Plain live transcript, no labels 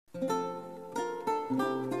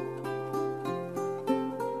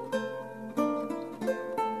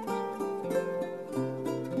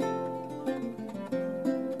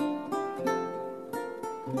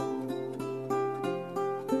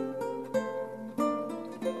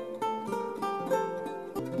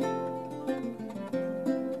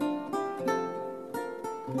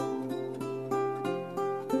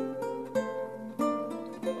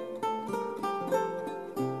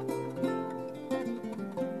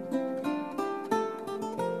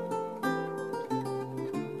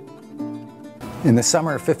In the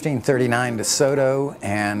summer of 1539, De Soto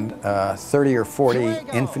and 30 or 40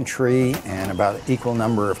 infantry and about an equal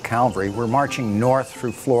number of cavalry were marching north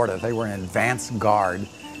through Florida. They were an advance guard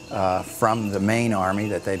from the main army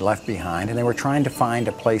that they'd left behind, and they were trying to find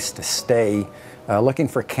a place to stay, looking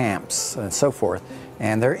for camps and so forth.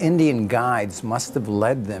 And their Indian guides must have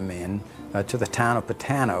led them in to the town of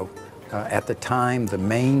Potano, at the time the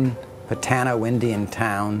main Potano Indian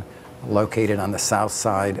town located on the south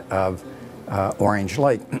side of Orange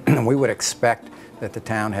Lake. We would expect that the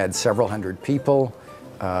town had several hundred people,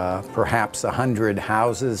 perhaps 100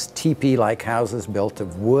 houses, teepee-like houses built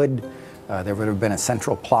of wood. There would have been a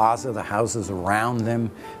central plaza, the houses around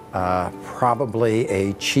them, probably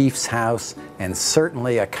a chief's house, and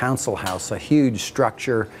certainly a council house, a huge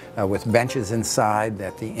structure with benches inside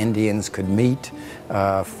that the Indians could meet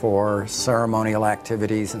for ceremonial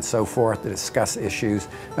activities and so forth to discuss issues.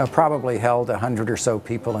 Probably held 100 or so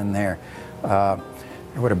people in there. There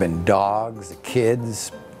would have been dogs,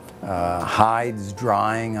 kids, hides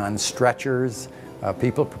drying on stretchers,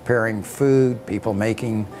 people preparing food, people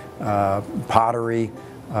making pottery,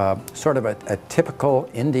 sort of a typical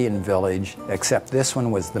Indian village, except this one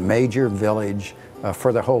was the major village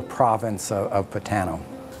for the whole province of Potano.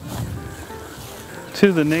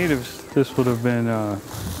 To the natives, this would have been an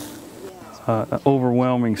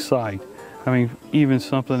overwhelming sight. I mean, even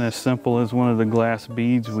something as simple as one of the glass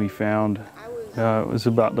beads we found was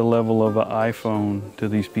about the level of an iPhone to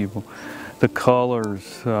these people. The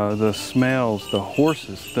colors, the smells, the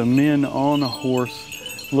horses, the men on a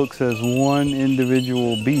horse looks as one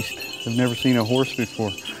individual beast. I've never seen a horse before.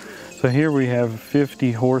 So here we have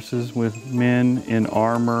 50 horses with men in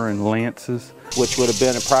armor and lances, which would have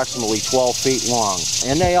been approximately 12 feet long.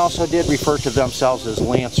 And they also did refer to themselves as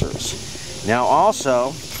lancers. Now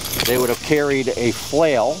also, they would have carried a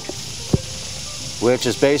flail, which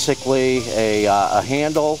is basically a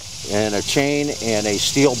handle and a chain and a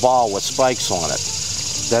steel ball with spikes on it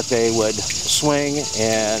that they would swing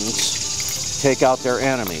and take out their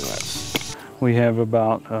enemy with. We have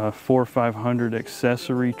about 400 or 500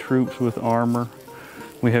 accessory troops with armor.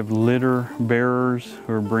 We have litter bearers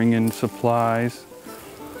who are bringing supplies.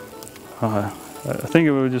 I think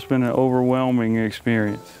it would have just been an overwhelming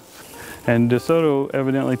experience. And De Soto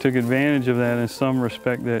evidently took advantage of that in some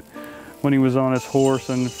respect, that when he was on his horse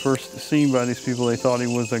and first seen by these people, they thought he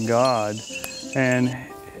was a god. And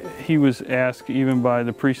he was asked even by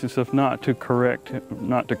the priests and stuff not to correct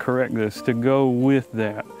this, to go with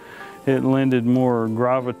that. It lended more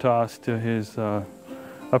gravitas to his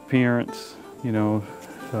appearance, you know,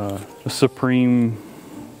 a supreme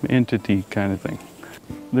entity kind of thing.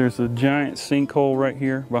 There's a giant sinkhole right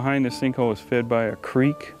here. Behind the sinkhole is fed by a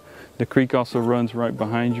creek. The creek also runs right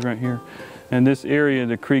behind you right here. And this area,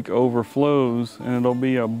 the creek overflows and it'll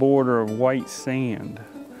be a border of white sand.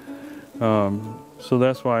 So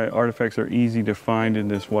that's why artifacts are easy to find in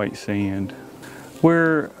this white sand.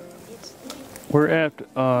 We're at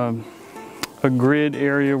a grid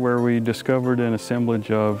area where we discovered an assemblage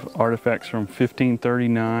of artifacts from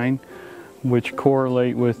 1539, which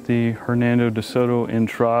correlate with the Hernando de Soto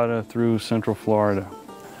entrada through Central Florida.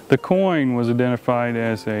 The coin was identified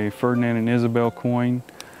as a Ferdinand and Isabella coin,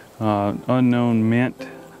 unknown mint,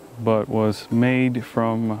 but was made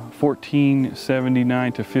from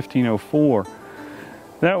 1479 to 1504.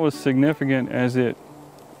 That was significant as it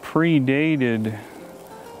predated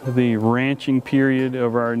the ranching period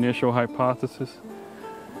of our initial hypothesis.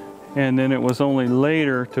 And then it was only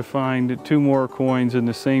later to find 2 more coins in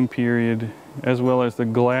the same period, as well as the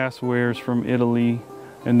glasswares from Italy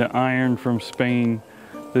and the iron from Spain,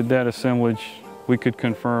 that assemblage we could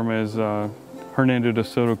confirm as Hernando de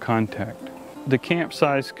Soto contact. The camp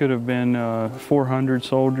size could have been 400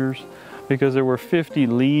 soldiers because there were 50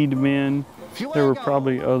 lead men. There were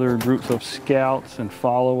probably other groups of scouts and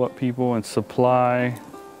follow-up people and supply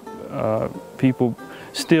people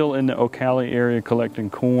still in the Ocala area collecting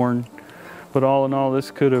corn. But all in all, this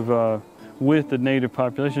could have, with the native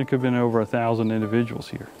population, it could have been over 1,000 individuals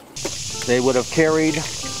here. They would have carried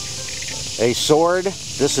a sword.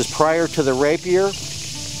 This is prior to the rapier.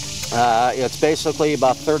 It's basically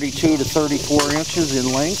about 32 to 34 inches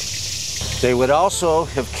in length. They would also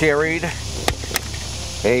have carried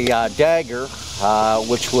a dagger,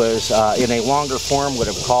 which was in a longer form would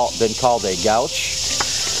have been called a gouge.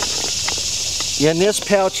 In this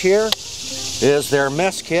pouch here is their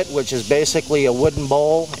mess kit, which is basically a wooden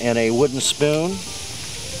bowl and a wooden spoon.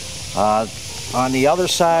 On the other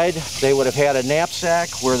side, they would have had a knapsack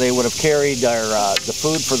where they would have carried the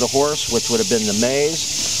food for the horse, which would have been the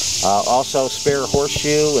maize. Also spare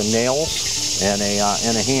horseshoe and nails and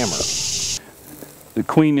a hammer.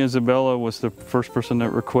 Queen Isabella was the first person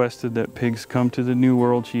that requested that pigs come to the New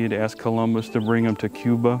World. She had asked Columbus to bring them to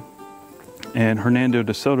Cuba. And Hernando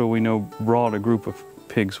de Soto, we know, brought a group of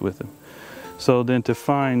pigs with him. So then to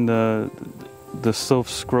find the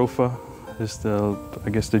Scrofa is I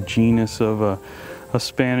guess the genus of a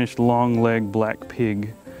Spanish long-legged black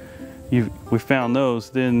pig. We found those,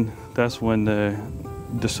 then that's when the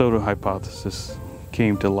De Soto hypothesis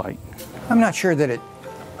came to light. I'm not sure that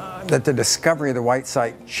that the discovery of the white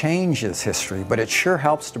site changes history, but it sure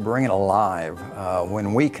helps to bring it alive.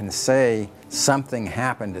 When we can say something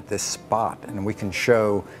happened at this spot and we can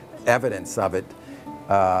show evidence of it,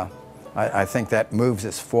 I think that moves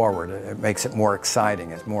us forward. It makes it more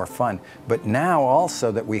exciting, it's more fun. But now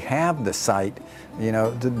also that we have the site, you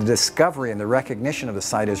know, the discovery and the recognition of the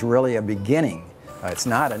site is really a beginning. It's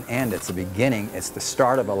not an end, it's a beginning. It's the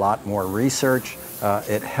start of a lot more research.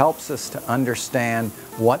 It helps us to understand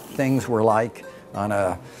what things were like on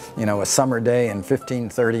a summer day in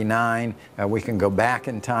 1539. We can go back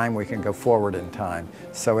in time, we can go forward in time.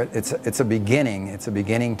 So it's a beginning. It's a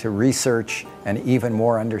beginning to research and even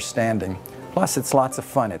more understanding. Plus it's lots of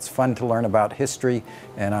fun. It's fun to learn about history,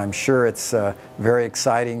 and I'm sure it's very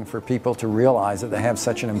exciting for people to realize that they have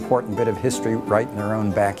such an important bit of history right in their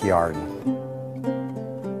own backyard.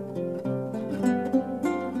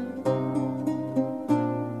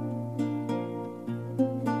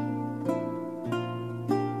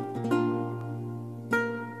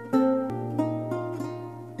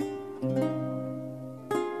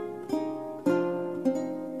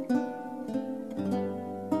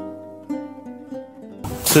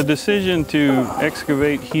 The decision to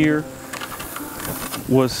excavate here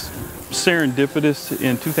was serendipitous.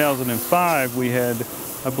 In 2005, we had,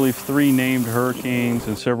 I believe, 3 named hurricanes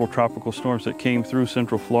and several tropical storms that came through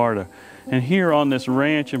Central Florida. And here on this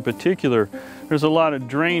ranch in particular, there's a lot of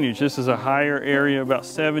drainage. This is a higher area, about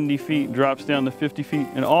 70 feet, drops down to 50 feet,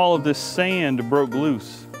 and all of this sand broke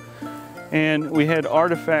loose. And we had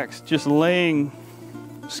artifacts just laying,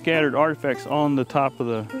 scattered artifacts on the top of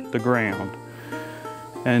the ground.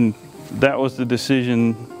 And that was the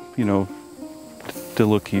decision, you know, to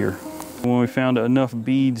look here. When we found enough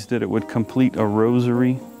beads that it would complete a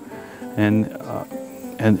rosary and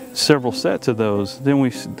several sets of those, then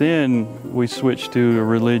we switched to a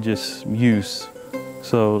religious use,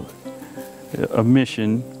 so a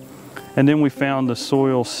mission. And then we found the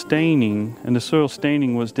soil staining, and the soil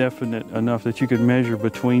staining was definite enough that you could measure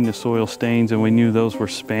between the soil stains, and we knew those were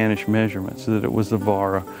Spanish measurements, that it was the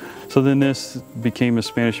Vara. So then this became a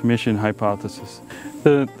Spanish mission hypothesis.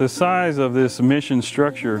 The size of this mission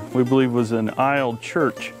structure, we believe, was an aisled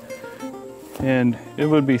church. And it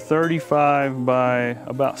would be 35 by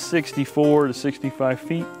about 64 to 65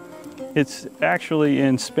 feet. It's actually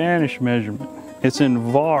in Spanish measurement. It's in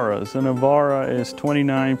varas, and a vara is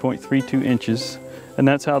 29.32 inches. And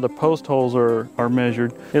that's how the post holes are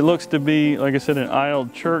measured. It looks to be, like I said, an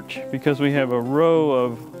aisled church because we have a row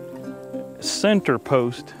of center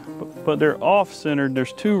posts, but they're off-centered.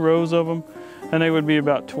 There's 2 rows of them, and they would be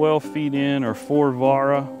about 12 feet in or 4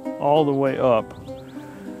 vara all the way up.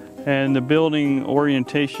 And the building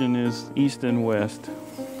orientation is east and west.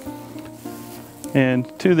 And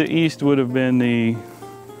to the east would have been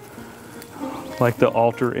like the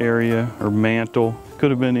altar area or mantle. Could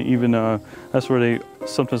have been even, that's where they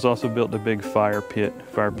sometimes also built the big fire pit,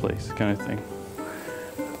 fireplace kind of thing.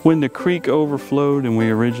 When the creek overflowed and we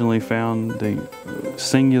originally found the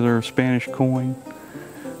singular Spanish coin,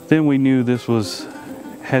 then we knew this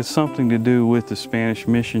had something to do with the Spanish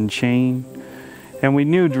mission chain. And we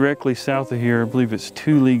knew directly south of here, I believe it's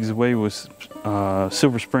 2 leagues away, was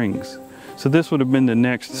Silver Springs. So this would have been the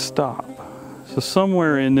next stop. So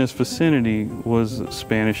somewhere in this vicinity was a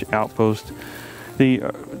Spanish outpost.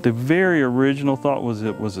 The very original thought was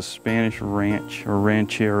it was a Spanish ranch or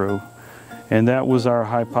ranchero. And that was our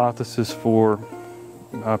hypothesis for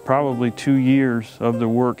probably 2 years of the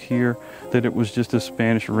work here, that it was just a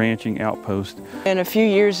Spanish ranching outpost. And a few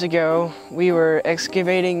years ago, we were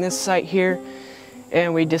excavating this site here,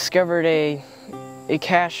 and we discovered a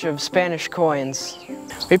cache of Spanish coins.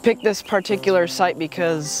 We picked this particular site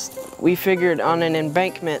because we figured on an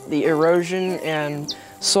embankment, the erosion and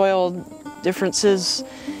soil differences,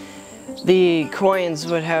 the coins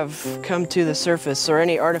would have come to the surface, or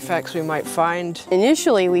any artifacts we might find.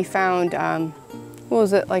 Initially we found, what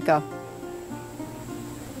was it, like a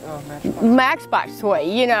Matchbox toy,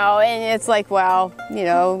 you know, and it's like, well, you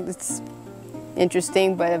know, it's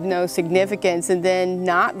interesting but of no significance. And then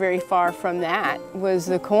not very far from that was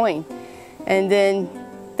the coin. And then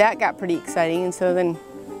that got pretty exciting, and so then,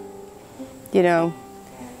 you know,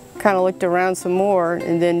 kind of looked around some more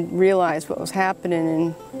and then realized what was happening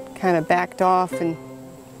and kind of backed off and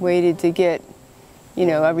waited to get, you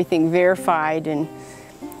know, everything verified. And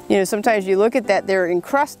you know, sometimes you look at that, they're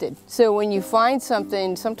encrusted. So when you find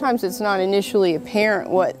something, sometimes it's not initially apparent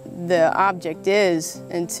what the object is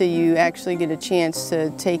until you actually get a chance to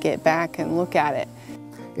take it back and look at it.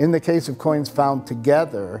 In the case of coins found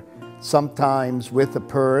together, sometimes with a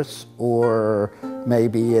purse or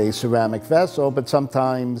maybe a ceramic vessel, but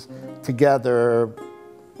sometimes together,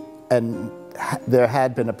 and there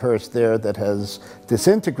had been a purse there that has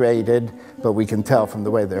disintegrated, but we can tell from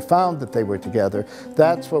the way they're found that they were together.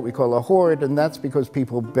 That's what we call a hoard, and that's because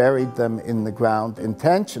people buried them in the ground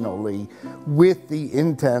intentionally with the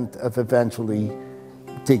intent of eventually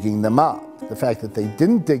digging them up. The fact that they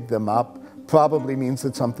didn't dig them up probably means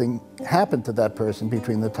that something happened to that person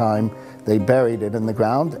between the time they buried it in the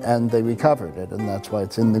ground and they recovered it, and that's why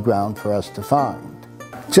it's in the ground for us to find.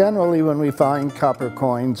 Generally, when we find copper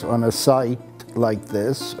coins on a site like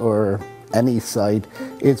this, or any site,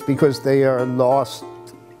 it's because they are lost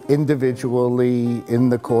individually in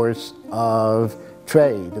the course of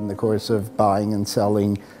trade, in the course of buying and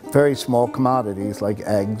selling very small commodities like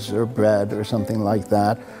eggs or bread or something like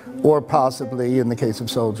that, or possibly, in the case of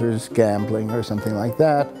soldiers, gambling or something like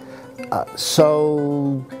that.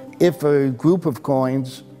 So if a group of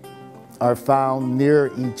coins are found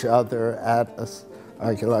near each other at an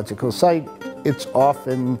archaeological site, it's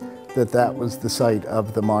often that was the site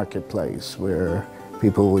of the marketplace where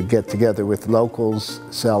people would get together with locals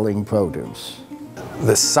selling produce.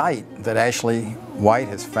 The site that Ashley White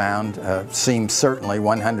has found seems certainly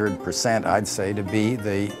 100%, I'd say, to be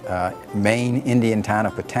the main Indian town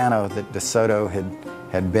of Potano that De Soto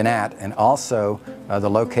had been at, and also the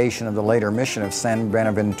location of the later mission of San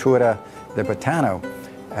Buenaventura de Potano.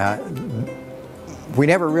 We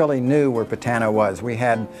never really knew where Potano was. We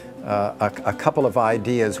had a couple of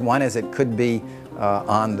ideas. One is it could be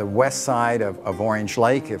on the west side of Orange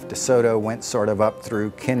Lake. If De Soto went sort of up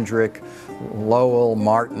through Kendrick, Lowell,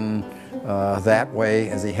 Martin, that way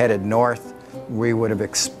as he headed north, we would have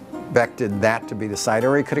expected that to be the site.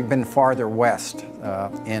 Or he could have been farther west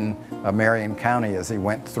in Marion County as he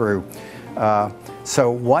went through.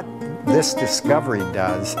 So what this discovery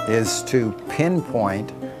does is to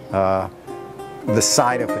pinpoint the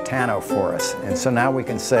site of Potano for us, and so now we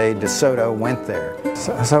can say De Soto went there.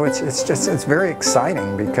 So it's very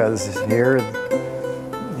exciting, because here,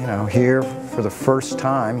 you know, here for the first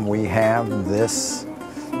time we have this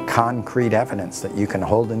concrete evidence that you can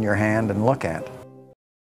hold in your hand and look at.